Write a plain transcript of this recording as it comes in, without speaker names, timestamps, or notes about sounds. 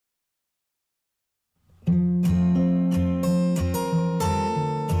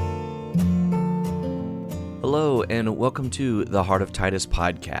Hello, and welcome to the Heart of Titus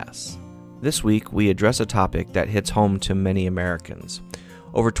podcast. This week, we address a topic that hits home to many Americans.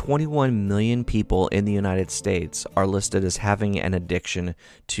 Over 21 million people in the United States are listed as having an addiction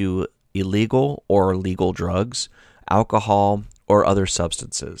to illegal or legal drugs, alcohol, or other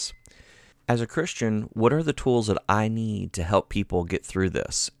substances. As a Christian, what are the tools that I need to help people get through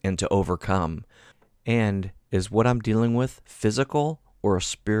this and to overcome? And is what I'm dealing with physical or a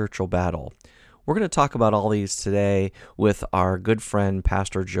spiritual battle? We're going to talk about all these today with our good friend,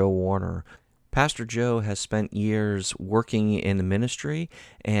 Pastor Joe Warner. Pastor Joe has spent years working in the ministry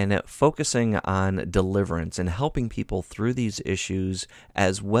and focusing on deliverance and helping people through these issues,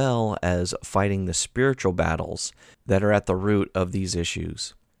 as well as fighting the spiritual battles that are at the root of these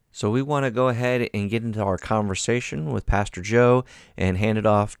issues. So we want to go ahead and get into our conversation with Pastor Joe and hand it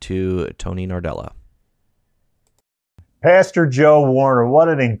off to Tony Nardella. Pastor Joe Warner, what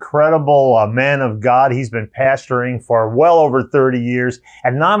an incredible man of God. He's been pastoring for well over 30 years.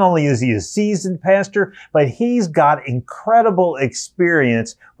 And not only is he a seasoned pastor, but he's got incredible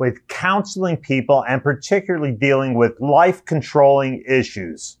experience with counseling people and particularly dealing with life-controlling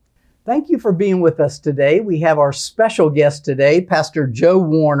issues. Thank you for being with us today. We have our special guest today, Pastor Joe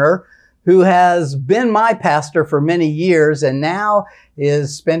Warner, who has been my pastor for many years and now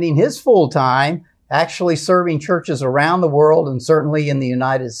is spending his full time actually serving churches around the world and certainly in the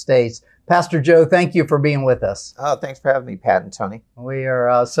United States. Pastor Joe, thank you for being with us. Oh, thanks for having me, Pat and Tony. We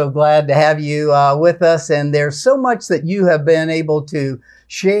are so glad to have you with us, and there's so much that you have been able to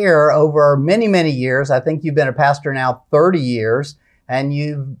share over many, many years. I think you've been a pastor now 30 years, and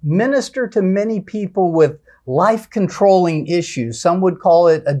you've ministered to many people with life-controlling issues. Some would call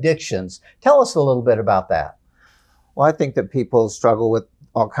it addictions. Tell us a little bit about that. Well, I think that people struggle with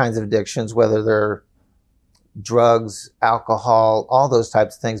all kinds of addictions, whether they're drugs, alcohol, all those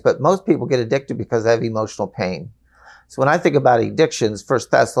types of things. But most people get addicted because they have emotional pain. So when I think about addictions, 1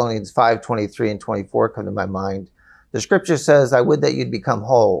 Thessalonians 5:23 and 24 come to my mind. The scripture says, I would that you'd become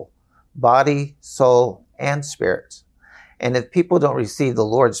whole, body, soul, and spirit. And if people don't receive the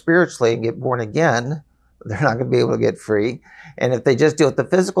Lord spiritually and get born again, they're not going to be able to get free. And if they just deal with the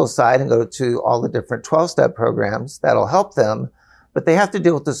physical side and go to all the different 12-step programs, that'll help them. But they have to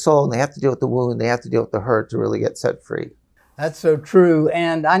deal with the soul, and they have to deal with the wound, they have to deal with the hurt to really get set free. That's so true.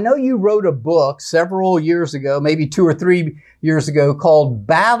 And I know you wrote a book several years ago, maybe 2 or 3 years ago, called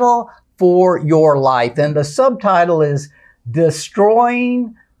Battle for Your Life. And the subtitle is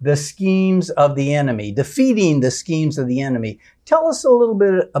Destroying the Schemes of the Enemy, Defeating the Schemes of the Enemy. Tell us a little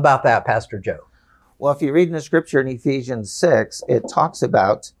bit about that, Pastor Joe. Well, if you read in the scripture in Ephesians 6, it talks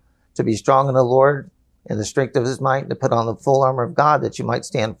about to be strong in the Lord and the strength of his might, to put on the full armor of God that you might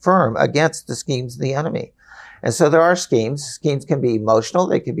stand firm against the schemes of the enemy. And so there are schemes. Schemes can be emotional,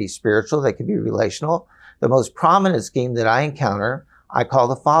 they can be spiritual, they can be relational. The most prominent scheme that I encounter, I call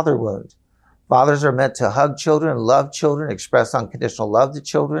the father wound. Fathers are meant to hug children, love children, express unconditional love to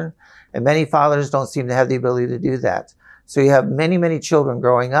children. And many fathers don't seem to have the ability to do that. So you have many, many children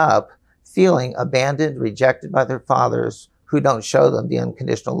growing up feeling abandoned, rejected by their fathers who don't show them the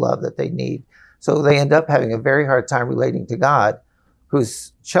unconditional love that they need. So they end up having a very hard time relating to God,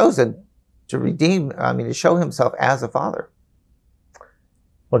 who's chosen to show himself as a father.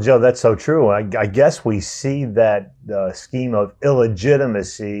 Well, Joe, that's so true. I guess we see that scheme of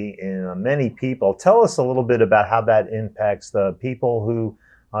illegitimacy in many people. Tell us a little bit about how that impacts the people who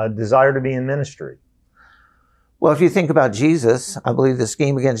desire to be in ministry. Well, if you think about Jesus, I believe the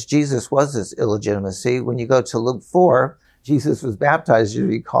scheme against Jesus was this illegitimacy. When you go to Luke 4, Jesus was baptized, you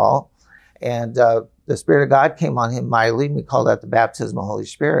recall, and the Spirit of God came on him mightily. We call that the baptism of the Holy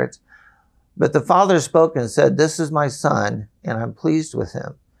Spirit. But the Father spoke and said, this is my Son, and I'm pleased with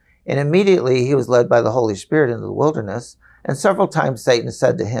him. And immediately he was led by the Holy Spirit into the wilderness. And several times Satan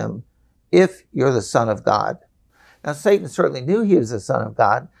said to him, if you're the Son of God. Now Satan certainly knew he was the Son of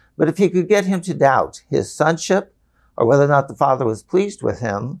God, but if he could get him to doubt his sonship or whether or not the Father was pleased with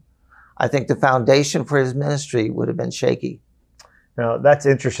him, I think the foundation for his ministry would have been shaky. Now, that's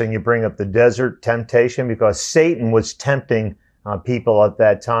interesting. You bring up the desert temptation because Satan was tempting people at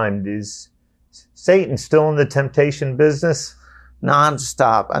that time. Is Satan still in the temptation business?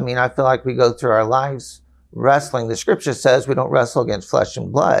 Non-stop. I feel like we go through our lives wrestling. The scripture says we don't wrestle against flesh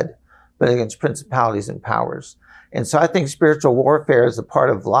and blood, but against principalities and powers. And so I think spiritual warfare is a part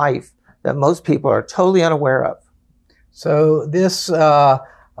of life that most people are totally unaware of. So this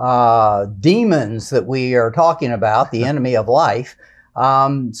demons that we are talking about, the enemy of life,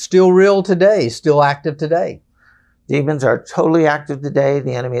 still real today, still active today. Demons are totally active today.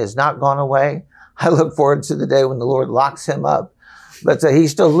 The enemy has not gone away. I look forward to the day when the Lord locks him up. But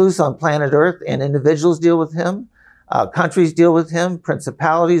he's still loose on planet Earth, and individuals deal with him. Countries deal with him,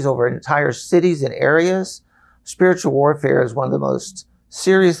 principalities over entire cities and areas. Spiritual warfare is one of the most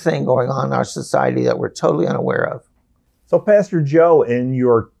serious things going on in our society that we're totally unaware of. So, Pastor Joe, in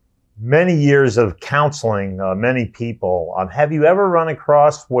your many years of counseling many people, have you ever run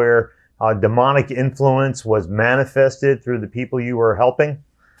across where demonic influence was manifested through the people you were helping?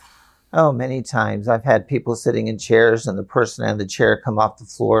 Oh, many times. I've had people sitting in chairs and the person and the chair come off the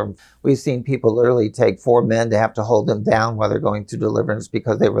floor. We've seen people literally take 4 men to have to hold them down while they're going through deliverance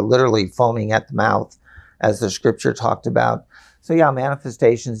because they were literally foaming at the mouth, as the scripture talked about. So yeah,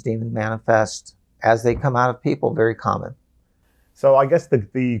 manifestations, demon manifest as they come out of people, very common. So I guess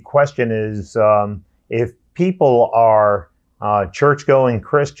the question is, if people are church-going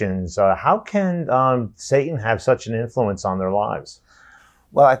Christians, how can Satan have such an influence on their lives?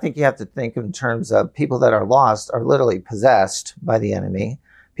 Well, I think you have to think in terms of people that are lost are literally possessed by the enemy.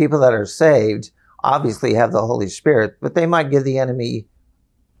 People that are saved obviously have the Holy Spirit, but they might give the enemy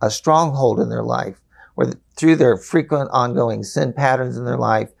a stronghold in their life, where through their frequent ongoing sin patterns in their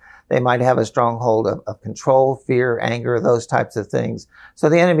life, they might have a stronghold of control, fear, anger, those types of things. So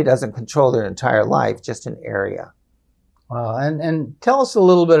the enemy doesn't control their entire life, just an area. Wow. And tell us a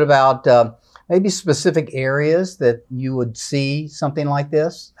little bit about maybe specific areas that you would see something like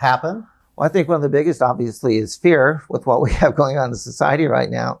this happen. Well, I think one of the biggest, obviously, is fear with what we have going on in society right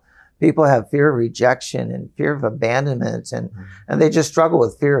now. People have fear of rejection and fear of abandonment, and they just struggle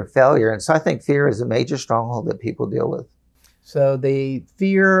with fear of failure. And so I think fear is a major stronghold that people deal with. So the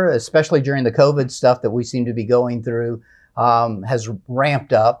fear, especially during the COVID stuff that we seem to be going through, has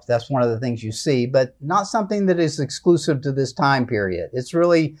ramped up. That's one of the things you see, but not something that is exclusive to this time period. It's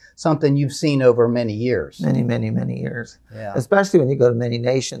really something you've seen over many years. Many, many, many years. Yeah. Especially when you go to many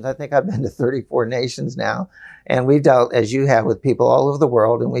nations. I think I've been to 34 nations now, and we've dealt, as you have, with people all over the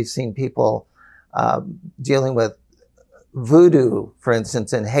world, and we've seen people dealing with voodoo, for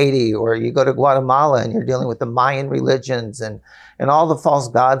instance, in Haiti, or you go to Guatemala and you're dealing with the Mayan religions and all the false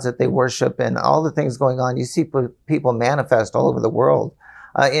gods that they worship and all the things going on. You see people manifest all over the world.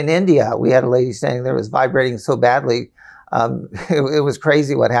 In India, we had a lady standing there who was vibrating so badly. It was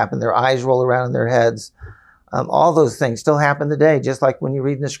crazy what happened. Their eyes roll around in their heads. All those things still happen today, just like when you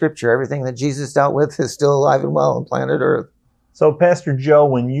read in the scripture, everything that Jesus dealt with is still alive and well on planet Earth. So, Pastor Joe,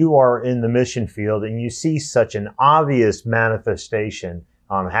 when you are in the mission field and you see such an obvious manifestation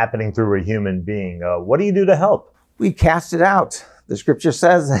happening through a human being, what do you do to help? We cast it out. The scripture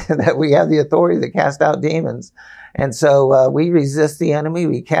says that we have the authority to cast out demons. And so we resist the enemy.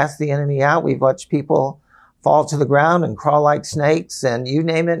 We cast the enemy out. We've watched people fall to the ground and crawl like snakes and you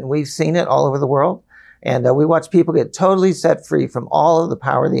name it. And we've seen it all over the world. And we watch people get totally set free from all of the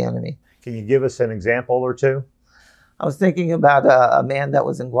power of the enemy. Can you give us an example or two? I was thinking about a man that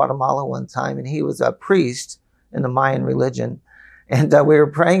was in Guatemala one time, and he was a priest in the Mayan religion. And we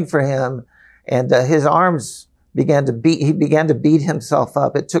were praying for him, and his arms began to beat. He began to beat himself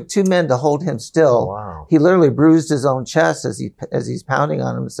up. It took 2 men to hold him still. Oh, wow. He literally bruised his own chest as he's pounding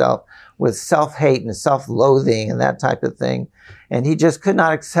on himself with self-hate and self-loathing and that type of thing. And he just could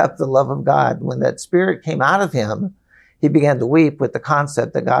not accept the love of God. When that spirit came out of him, he began to weep with the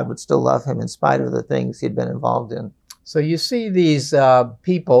concept that God would still love him in spite of the things he'd been involved in. So you see these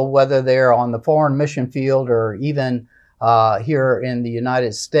people, whether they're on the foreign mission field or even here in the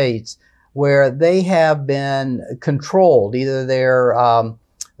United States, where they have been controlled, either they're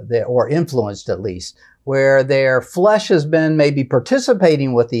or influenced at least, where their flesh has been maybe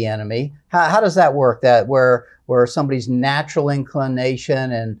participating with the enemy. How does that work? That where somebody's natural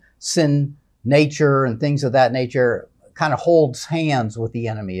inclination and sin nature and things of that nature kind of holds hands with the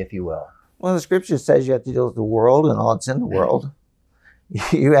enemy, if you will. Well, the scripture says you have to deal with the world and all that's in the world.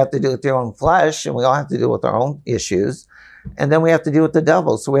 You have to deal with your own flesh, and we all have to deal with our own issues. And then we have to deal with the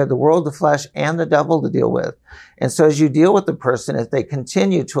devil. So we have the world, the flesh, and the devil to deal with. And so as you deal with the person, if they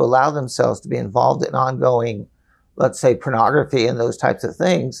continue to allow themselves to be involved in ongoing, let's say, pornography and those types of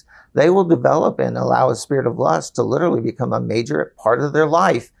things, they will develop and allow a spirit of lust to literally become a major part of their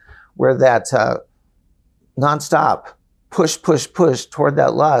life, where that nonstop push toward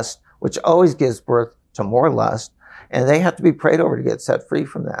that lust, which always gives birth to more lust. And they have to be prayed over to get set free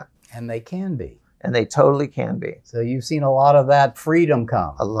from that. And they can be. And they totally can be. So you've seen a lot of that freedom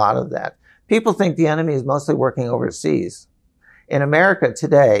come. A lot of that. People think the enemy is mostly working overseas. In America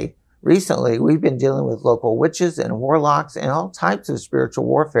today, recently, we've been dealing with local witches and warlocks and all types of spiritual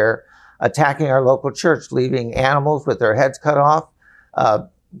warfare attacking our local church, leaving animals with their heads cut off.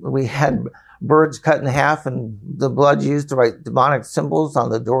 We had birds cut in half and the blood used to write demonic symbols on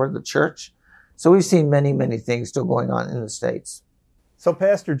the door of the church. So we've seen many, many things still going on in the States. So,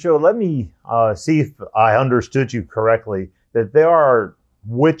 Pastor Joe, let me see if I understood you correctly, that there are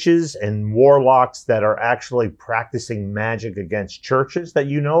witches and warlocks that are actually practicing magic against churches that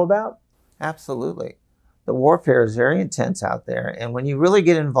you know about? Absolutely. The warfare is very intense out there. And when you really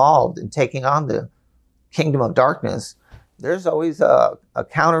get involved in taking on the kingdom of darkness, there's always a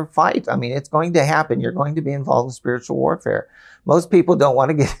counter fight. I mean, it's going to happen. You're going to be involved in spiritual warfare. Most people don't want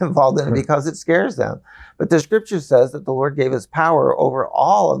to get involved in it because it scares them. But the scripture says that the Lord gave us power over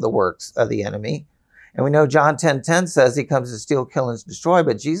all of the works of the enemy. And we know John 10:10 says he comes to steal, kill, and destroy.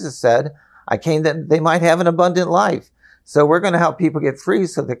 But Jesus said, I came that they might have an abundant life. So we're going to help people get free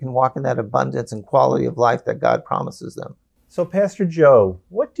so they can walk in that abundance and quality of life that God promises them. So, Pastor Joe,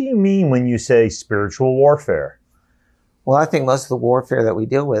 what do you mean when you say spiritual warfare? Well, I think most of the warfare that we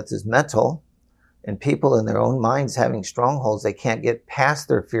deal with is mental, and people in their own minds having strongholds. They can't get past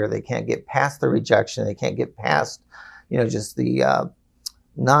their fear. They can't get past their rejection. They can't get past, just the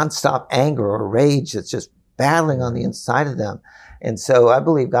nonstop anger or rage that's just battling on the inside of them. And so I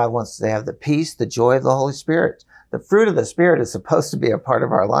believe God wants to have the peace, the joy of the Holy Spirit. The fruit of the Spirit is supposed to be a part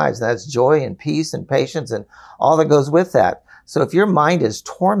of our lives. That's joy and peace and patience and all that goes with that. So if your mind is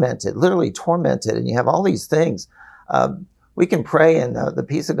tormented, literally tormented, and you have all these things, we can pray and the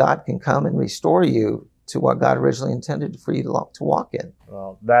peace of God can come and restore you to what God originally intended for you to walk in.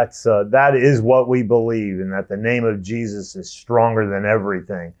 Well, that is what we believe, and that the name of Jesus is stronger than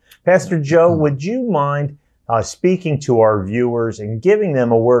everything. Pastor Joe, would you mind speaking to our viewers and giving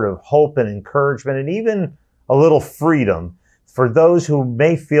them a word of hope and encouragement and even a little freedom for those who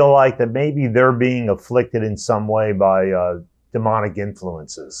may feel like that maybe they're being afflicted in some way by demonic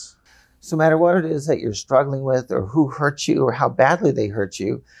influences? So no matter what it is that you're struggling with or who hurt you or how badly they hurt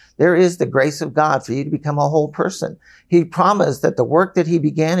you, there is the grace of God for you to become a whole person. He promised that the work that he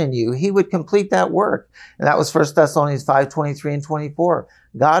began in you, he would complete that work. And that was 1 Thessalonians 5:23 and 24.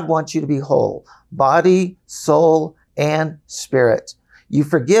 God wants you to be whole, body, soul, and spirit. You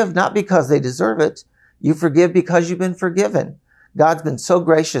forgive not because they deserve it. You forgive because you've been forgiven. God's been so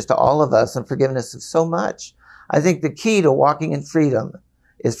gracious to all of us and forgiven us of so much. I think the key to walking in freedom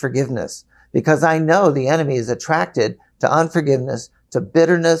is forgiveness, because I know the enemy is attracted to unforgiveness, to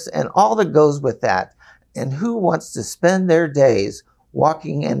bitterness, and all that goes with that. And who wants to spend their days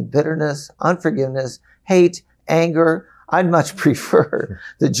walking in bitterness, unforgiveness, hate, anger? I'd much prefer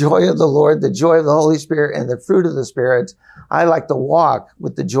the joy of the Lord, the joy of the Holy Spirit, and the fruit of the Spirit. I like to walk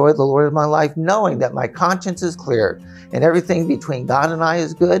with the joy of the Lord in my life, knowing that my conscience is clear and everything between God and I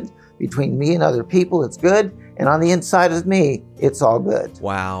is good. Between me and other people, it's good. And on the inside of me, it's all good.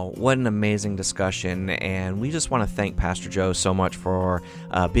 Wow, what an amazing discussion. And we just want to thank Pastor Joe so much for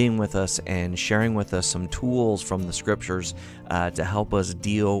being with us and sharing with us some tools from the scriptures to help us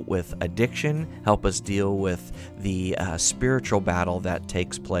deal with addiction, help us deal with the spiritual battle that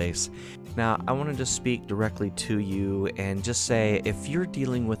takes place. Now, I wanted to speak directly to you and just say, if you're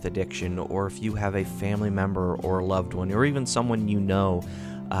dealing with addiction, or if you have a family member or a loved one, or even someone you know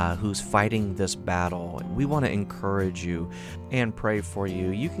who's fighting this battle, we want to encourage you and pray for you.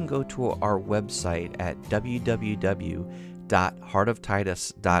 You can go to our website at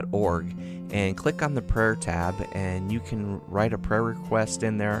www.heartoftitus.org and click on the prayer tab, and you can write a prayer request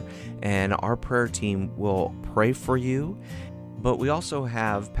in there, and our prayer team will pray for you. But we also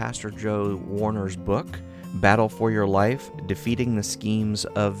have Pastor Joe Warner's book, Battle for Your Life, Defeating the Schemes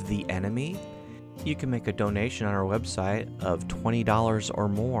of the Enemy. You can make a donation on our website of $20 or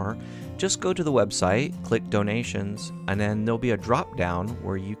more. Just go to the website, click donations, and then there'll be a drop down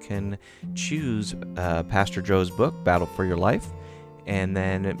where you can choose Pastor Joe's book, Battle for Your Life, and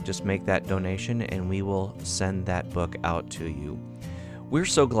then just make that donation and we will send that book out to you. We're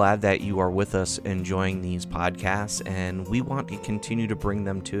so glad that you are with us enjoying these podcasts, and we want to continue to bring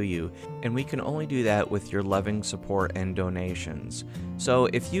them to you. And we can only do that with your loving support and donations. So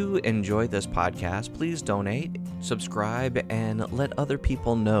if you enjoy this podcast, please donate, subscribe, and let other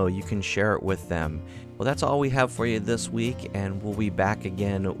people know. You can share it with them. Well, that's all we have for you this week, and we'll be back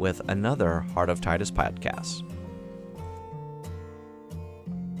again with another Heart of Titus podcast.